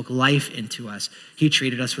 He spoke life into us. He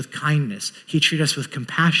treated us with kindness. He treated us with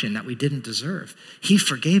compassion that we didn't deserve. He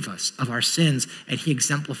forgave us of our sins, and he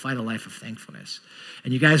exemplified a life of thankfulness.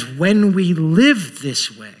 And you guys, when we live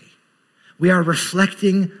this way, we are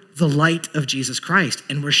reflecting the light of Jesus Christ,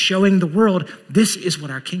 and we're showing the world this is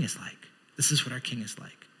what our King is like. This is what our King is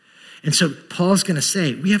like. And so Paul's going to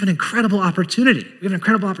say, we have an incredible opportunity. We have an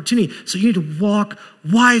incredible opportunity. So you need to walk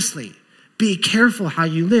wisely. Be careful how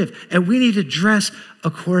you live. And we need to dress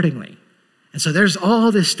accordingly. And so there's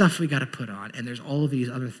all this stuff we got to put on. And there's all of these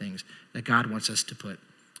other things that God wants us to put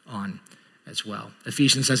on as well.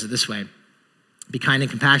 Ephesians says it this way. Be kind and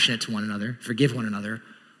compassionate to one another. Forgive one another.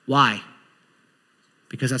 Why?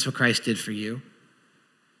 Because that's what Christ did for you.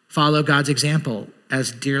 Follow God's example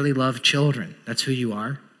as dearly loved children. That's who you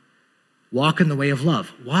are. Walk in the way of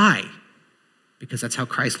love. Why? Because that's how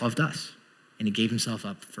Christ loved us, and he gave himself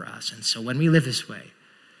up for us. And so when we live this way,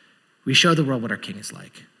 we show the world what our King is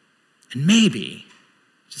like. And maybe,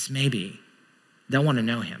 just maybe, they'll want to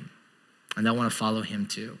know him, and they'll want to follow him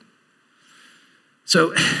too.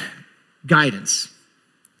 So, guidance.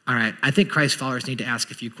 All right, I think Christ followers need to ask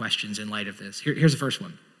a few questions in light of this. Here's the first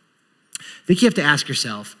one. I think you have to ask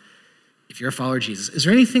yourself, if you're a follower of Jesus, is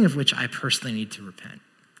there anything of which I personally need to repent?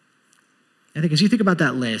 I think as you think about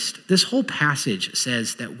that list, this whole passage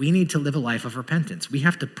says that we need to live a life of repentance. We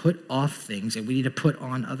have to put off things and we need to put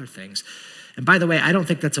on other things. And by the way, I don't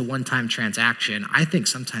think that's a one-time transaction. I think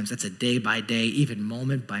sometimes that's a day-by-day, even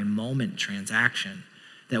moment-by-moment transaction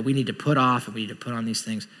that we need to put off and we need to put on these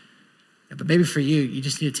things. But maybe for you, you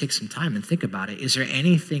just need to take some time and think about it. Is there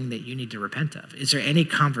anything that you need to repent of? Is there any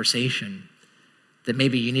conversation that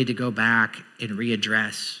maybe you need to go back and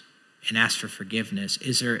readdress and ask for forgiveness?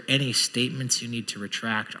 Is there any statements you need to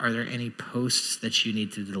retract? Are there any posts that you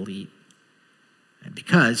need to delete? And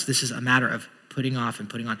because this is a matter of putting off and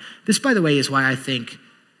putting on. This, by the way, is why I think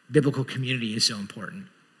biblical community is so important.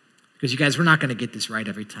 Because you guys, we're not going to get this right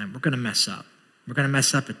every time. We're going to mess up. We're going to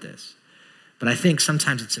mess up at this. But I think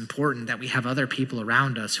sometimes it's important that we have other people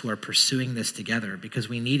around us who are pursuing this together because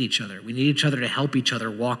we need each other. We need each other to help each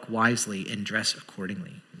other walk wisely and dress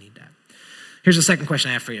accordingly. We need that. Here's the second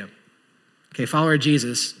question I have for you. Okay, follower of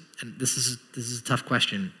Jesus, and this is a tough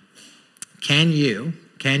question. Can you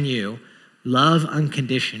love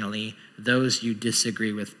unconditionally those you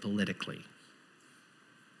disagree with politically?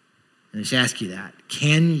 And just ask you that.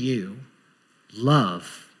 Can you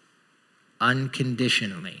love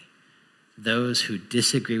unconditionally those who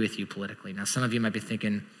disagree with you politically? Now, some of you might be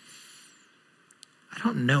thinking, I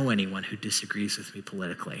don't know anyone who disagrees with me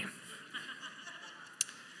politically.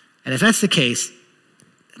 And if that's the case,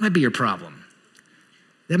 that might be your problem.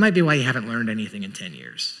 That might be why you haven't learned anything in 10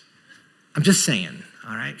 years. I'm just saying,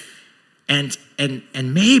 all right? And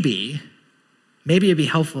maybe it'd be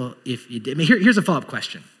helpful if you did. I mean, here's a follow-up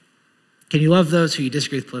question. Can you love those who you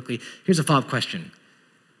disagree with politically? Here's a follow-up question.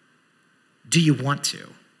 Do you want to?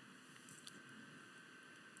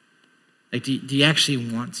 Like, do you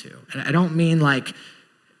actually want to? And I don't mean like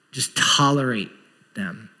just tolerate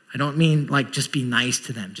them. I don't mean like just be nice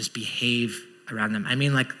to them, just behave around them. I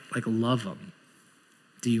mean like love them.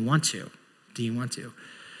 Do you want to? Do you want to?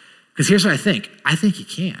 Because here's what I think. I think you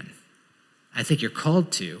can. I think you're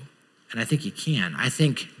called to, and I think you can. I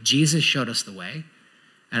think Jesus showed us the way,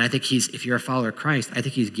 and I think if you're a follower of Christ, I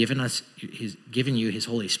think he's given you his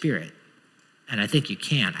Holy Spirit, and I think you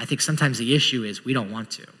can. I think sometimes the issue is we don't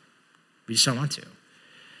want to. We just don't want to.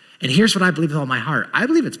 And here's what I believe with all my heart. I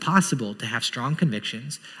believe it's possible to have strong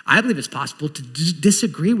convictions. I believe it's possible to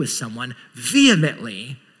disagree with someone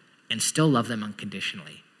vehemently and still love them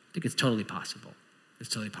unconditionally. I think it's totally possible. It's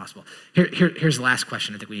totally possible. Here's the last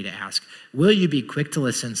question I think we need to ask. Will you be quick to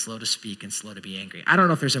listen, slow to speak, and slow to be angry? I don't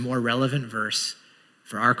know if there's a more relevant verse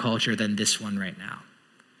for our culture than this one right now.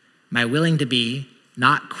 Am I willing to be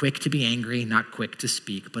not quick to be angry, not quick to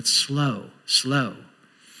speak, but slow?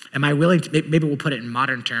 Am I willing to, maybe we'll put it in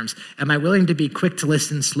modern terms, am I willing to be quick to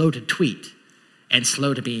listen, slow to tweet, and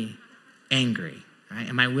slow to be angry? Right?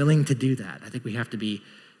 Am I willing to do that? I think we have to be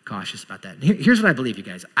cautious about that. And here's what I believe, you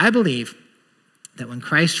guys. I believe that when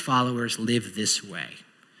Christ followers live this way,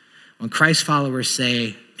 when Christ followers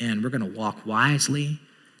say, man, we're going to walk wisely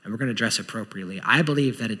and we're going to dress appropriately, I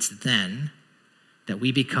believe that it's then that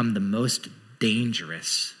we become the most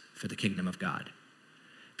dangerous for the kingdom of God.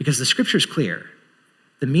 Because the scripture is clear.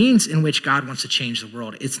 The means in which God wants to change the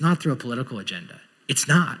world, it's not through a political agenda. It's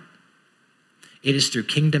not. It is through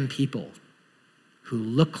kingdom people who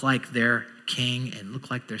look like their king and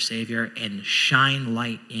look like their savior and shine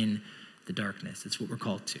light in the darkness. It's what we're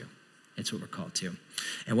called to. It's what we're called to.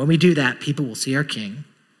 And when we do that, people will see our king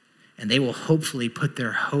and they will hopefully put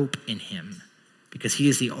their hope in him because he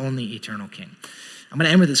is the only eternal king. I'm going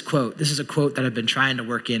to end with this quote. This is a quote that I've been trying to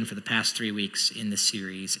work in for the past 3 weeks in this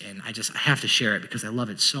series, and I have to share it because I love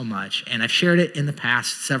it so much. And I've shared it in the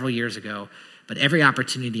past several years ago, but every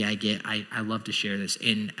opportunity I get, I love to share this.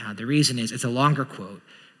 And the reason is, it's a longer quote,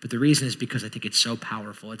 but the reason is because I think it's so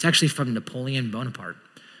powerful. It's actually from Napoleon Bonaparte.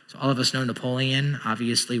 So all of us know Napoleon,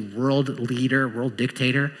 obviously world leader, world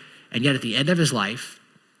dictator, and yet at the end of his life,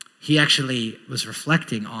 he actually was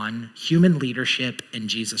reflecting on human leadership and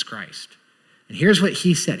Jesus Christ. And here's what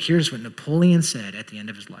he said. Here's what Napoleon said at the end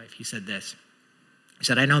of his life. He said this. He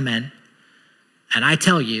said, I know men, and I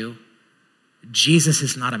tell you, Jesus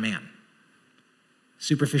is not a man.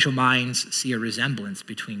 Superficial minds see a resemblance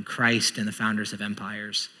between Christ and the founders of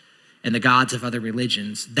empires and the gods of other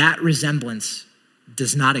religions. That resemblance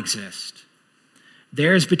does not exist.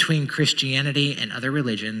 There is between Christianity and other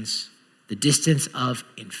religions the distance of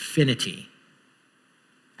infinity.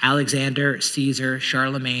 Alexander, Caesar,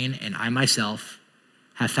 Charlemagne, and I myself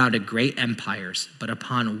have founded great empires, but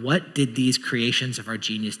upon what did these creations of our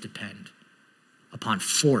genius depend? Upon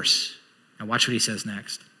force. Now watch what he says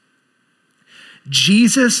next.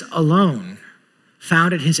 Jesus alone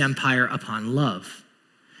founded his empire upon love,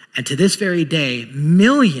 and to this very day,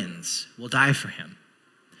 millions will die for him.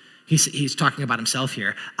 He's talking about himself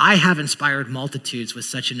here. I have inspired multitudes with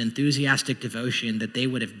such an enthusiastic devotion that they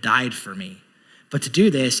would have died for me. But to do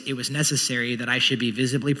this, it was necessary that I should be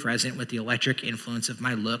visibly present with the electric influence of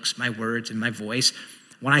my looks, my words, and my voice.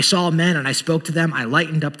 When I saw men and I spoke to them, I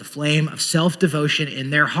lightened up the flame of self-devotion in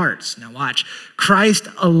their hearts. Now watch. Christ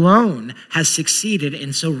alone has succeeded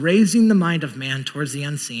in so raising the mind of man towards the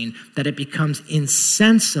unseen that it becomes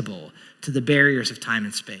insensible to the barriers of time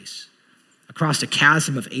and space. Across a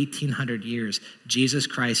chasm of 1,800 years, Jesus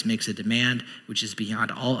Christ makes a demand which is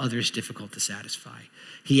beyond all others difficult to satisfy.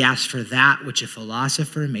 He asks for that which a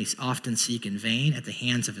philosopher may often seek in vain at the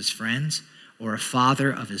hands of his friends, or a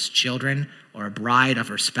father of his children, or a bride of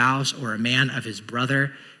her spouse, or a man of his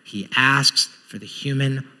brother. He asks for the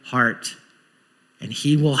human heart, and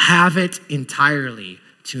he will have it entirely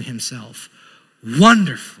to himself.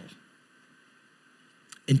 Wonderful.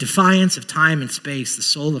 In defiance of time and space, the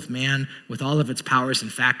soul of man, with all of its powers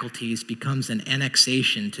and faculties, becomes an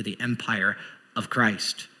annexation to the empire of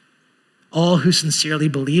Christ. All who sincerely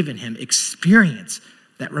believe in him experience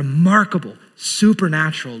that remarkable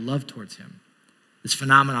supernatural love towards him. This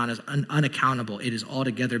phenomenon is unaccountable. It is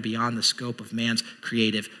altogether beyond the scope of man's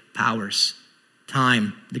creative powers.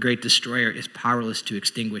 Time, the great destroyer, is powerless to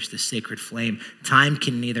extinguish the sacred flame. Time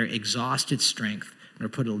can neither exhaust its strength nor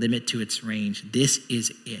put a limit to its range. This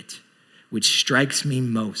is it, which strikes me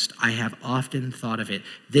most. I have often thought of it.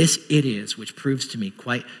 This it is which proves to me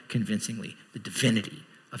quite convincingly the divinity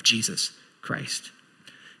of Jesus Christ.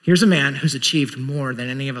 Here's a man who's achieved more than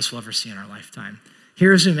any of us will ever see in our lifetime.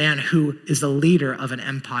 Here's a man who is the leader of an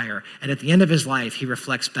empire, and at the end of his life, he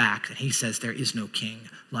reflects back and he says, there is no king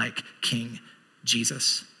like King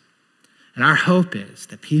Jesus. And our hope is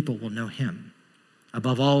that people will know him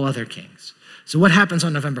above all other kings. So what happens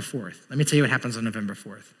on November 4th? Let me tell you what happens on November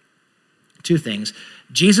 4th. 2 things.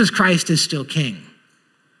 Jesus Christ is still king.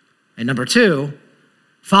 And number 2,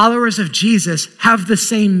 followers of Jesus have the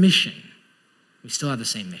same mission. We still have the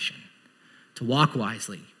same mission, to walk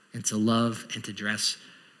wisely and to love and to dress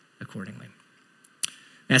accordingly.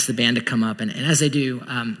 I ask the band to come up, and as they do,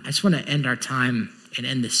 I just want to end our time and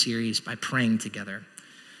end this series by praying together.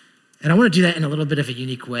 And I want to do that in a little bit of a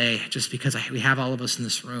unique way, just because we have all of us in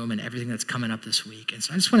this room and everything that's coming up this week. And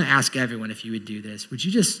so I just want to ask everyone if you would do this. Would you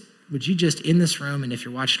just in this room, and if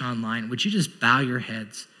you're watching online, would you just bow your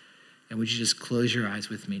heads And would you just close your eyes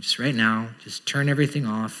with me just right now? Just turn everything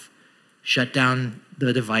off, shut down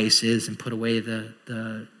the devices, and put away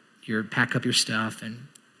pack up your stuff, and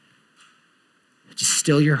just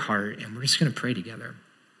still your heart, and we're just going to pray together.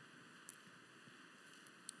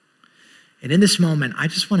 And in this moment, I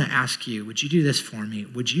just want to ask you, would you do this for me?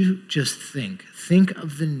 Would you just think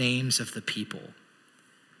of the names of the people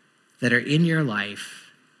that are in your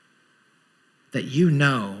life that you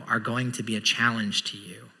know are going to be a challenge to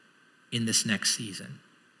you in this next season?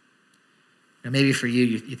 Now, maybe for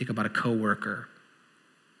you think about a coworker,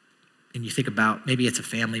 and you think about, maybe it's a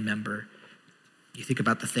family member. You think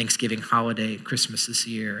about the Thanksgiving holiday, Christmas this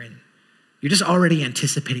year, and you're just already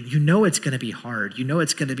anticipating. You know it's going to be hard. You know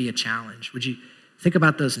it's going to be a challenge. Would you think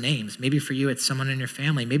about those names? Maybe for you, it's someone in your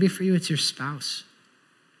family. Maybe for you, it's your spouse.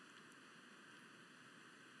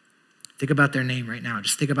 Think about their name right now.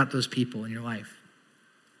 Just think about those people in your life.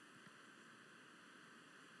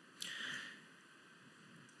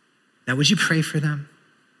 Now, would you pray for them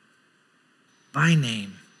by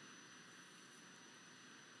name?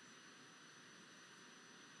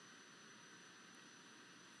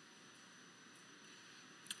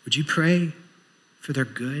 Would you pray for their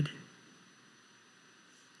good?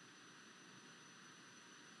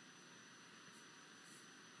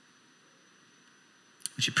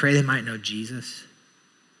 Would you pray they might know Jesus?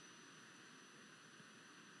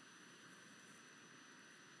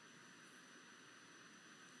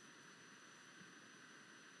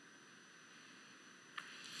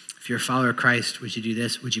 If you're a follower of Christ, would you do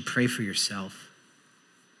this? Would you pray for yourself?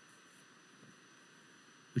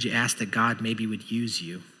 Would you ask that God maybe would use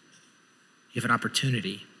you? You have an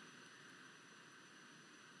opportunity.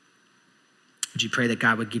 Would you pray that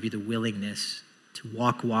God would give you the willingness to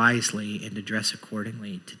walk wisely and to dress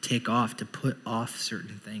accordingly, to take off, to put off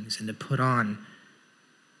certain things, and to put on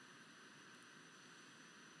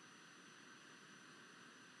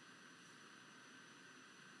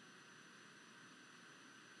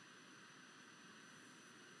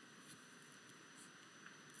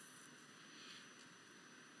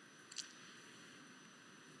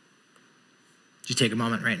you take a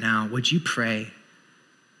moment right now? Would you pray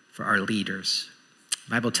for our leaders?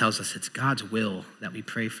 The Bible tells us it's God's will that we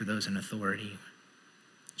pray for those in authority.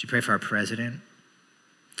 Would you pray for our president?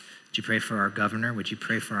 Would you pray for our governor? Would you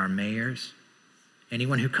pray for our mayors?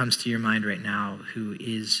 Anyone who comes to your mind right now who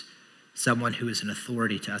is someone who is an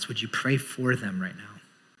authority to us, would you pray for them right now?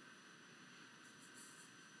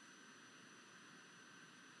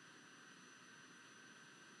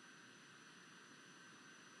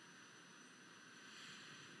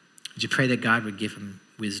 Would you pray that God would give him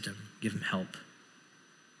wisdom, give him help?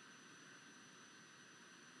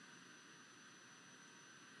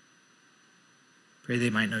 Pray they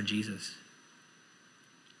might know Jesus.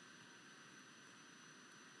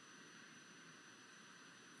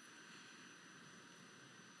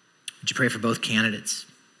 Would you pray for both candidates,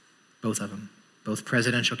 both of them, both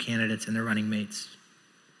presidential candidates and their running mates?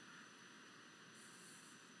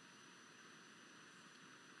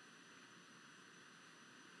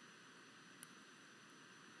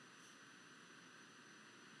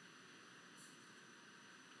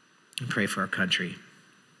 And pray for our country.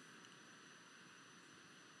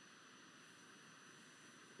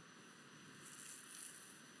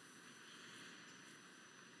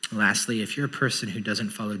 Lastly, if you're a person who doesn't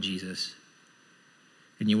follow Jesus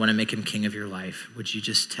and you want to make him king of your life, would you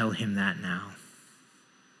just tell him that now?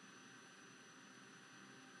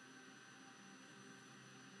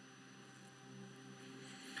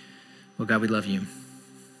 Well, God, we love you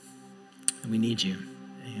and we need you.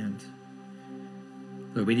 And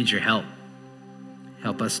Lord, we need your help.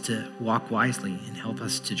 Help us to walk wisely and help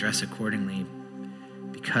us to dress accordingly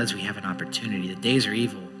because we have an opportunity. The days are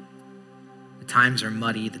evil. The times are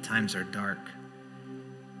muddy. The times are dark.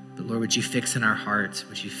 But Lord, would you fix in our hearts?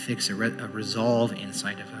 Would you fix a resolve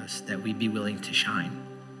inside of us that we be willing to shine?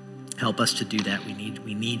 Help us to do that. We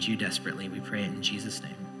need you desperately. We pray it in Jesus'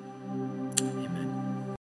 name.